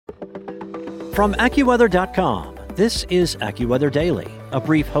From AccuWeather.com, this is AccuWeather Daily, a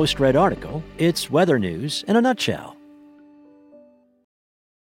brief host-read article. It's weather news in a nutshell.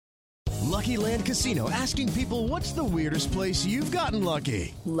 Lucky Land Casino, asking people, what's the weirdest place you've gotten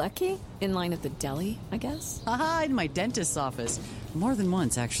lucky? Lucky? In line at the deli, I guess? Aha, in my dentist's office. More than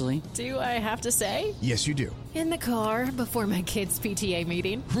once, actually. Do I have to say? Yes, you do. In the car before my kids' PTA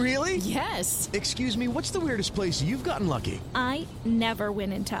meeting. Really? Yes. Excuse me, what's the weirdest place you've gotten lucky? I never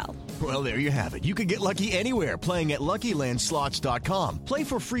win and tell. Well, there you have it. You can get lucky anywhere, playing at LuckyLandSlots.com. Play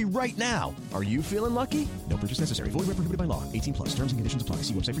for free right now. Are you feeling lucky? No purchase necessary. Void where prohibited by law. 18+. Terms and conditions apply.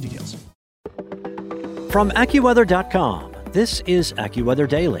 See website for details. From AccuWeather.com, this is AccuWeather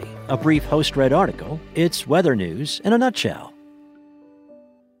Daily, a brief host-read article. It's weather news in a nutshell.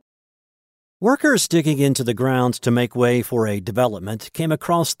 Workers digging into the ground to make way for a development came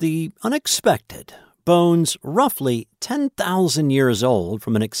across the unexpected. Bones roughly 10,000 years old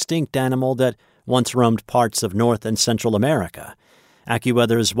from an extinct animal that once roamed parts of North and Central America.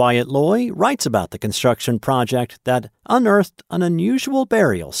 AccuWeather's Wyatt Loy writes about the construction project that unearthed an unusual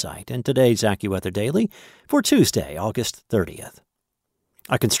burial site in today's AccuWeather Daily for Tuesday, August 30th.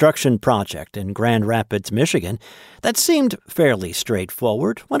 A construction project in Grand Rapids, Michigan, that seemed fairly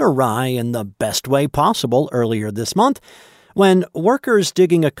straightforward went awry in the best way possible earlier this month when workers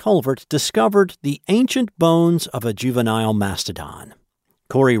digging a culvert discovered the ancient bones of a juvenile mastodon.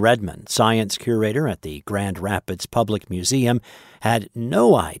 Corey Redmond, science curator at the Grand Rapids Public Museum, had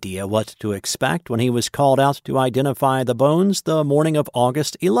no idea what to expect when he was called out to identify the bones the morning of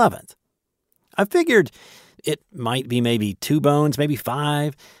August 11th. I figured it might be maybe 2 bones, maybe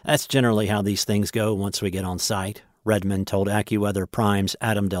 5. That's generally how these things go once we get on site, Redmond told AccuWeather Prime's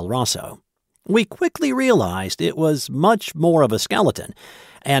Adam Del Rosso. We quickly realized it was much more of a skeleton,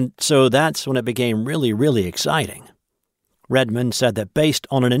 and so that's when it became really exciting. Redmond said that based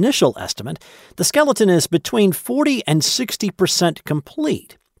on an initial estimate, the skeleton is between 40 and 60%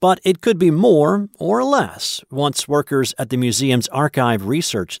 complete, but it could be more or less once workers at the museum's Archive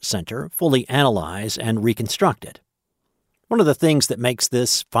Research Center fully analyze and reconstruct it. One of the things that makes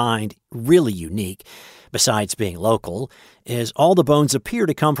this find really unique, besides being local, is all the bones appear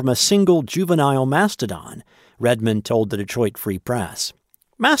to come from a single juvenile mastodon, Redmond told the Detroit Free Press.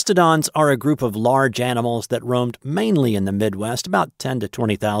 Mastodons are a group of large animals that roamed mainly in the Midwest about 10 to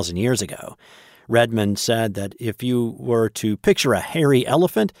 20,000 years ago. Redmond said that if you were to picture a hairy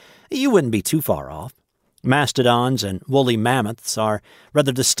elephant, you wouldn't be too far off. Mastodons and woolly mammoths are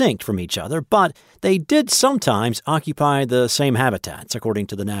rather distinct from each other, but they did sometimes occupy the same habitats, according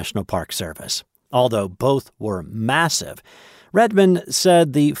to the National Park Service. Although both were massive, Redmond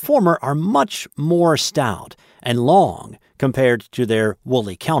said the former are much more stout and long compared to their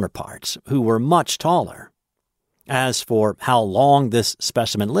woolly counterparts, who were much taller. As for how long this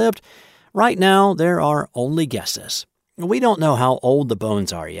specimen lived, right now there are only guesses. We don't know how old the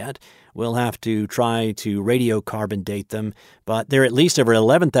bones are yet. We'll have to try to radiocarbon date them, but they're at least over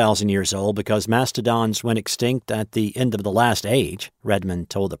 11,000 years old because mastodons went extinct at the end of the last age, Redmond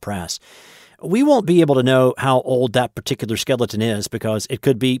told the press. We won't be able to know how old that particular skeleton is because it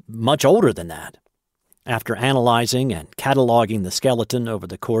could be much older than that. After analyzing and cataloging the skeleton over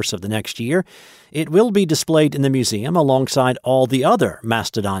the course of the next year, it will be displayed in the museum alongside all the other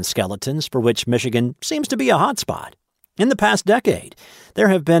mastodon skeletons for which Michigan seems to be a hotspot. In the past decade, there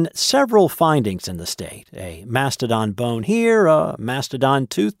have been several findings in the state, a mastodon bone here, a mastodon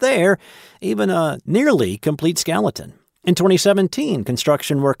tooth there, even a nearly complete skeleton. In 2017,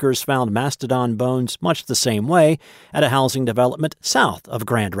 construction workers found mastodon bones much the same way at a housing development south of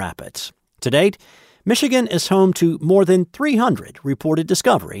Grand Rapids. To date, Michigan is home to more than 300 reported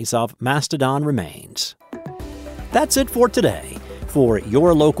discoveries of mastodon remains. That's it for today. For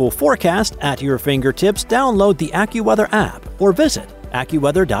your local forecast at your fingertips, download the AccuWeather app or visit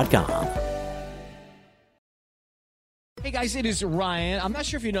AccuWeather.com. Hey guys, it is Ryan. I'm not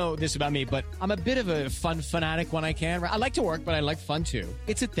sure if you know this about me, but I'm a bit of a fun fanatic when I can. I like to work, but I like fun too.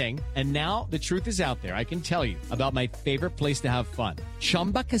 It's a thing. And now the truth is out there. I can tell you about my favorite place to have fun.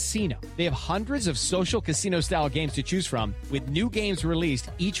 Chumba Casino. They have hundreds of social casino style games to choose from with new games released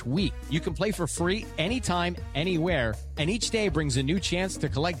each week. You can play for free anytime, anywhere. And each day brings a new chance to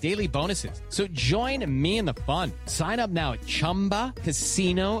collect daily bonuses. So join me in the fun. Sign up now at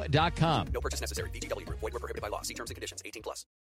ChumbaCasino.com. No purchase necessary. VGW. Void where prohibited by law. See terms and conditions. 18+.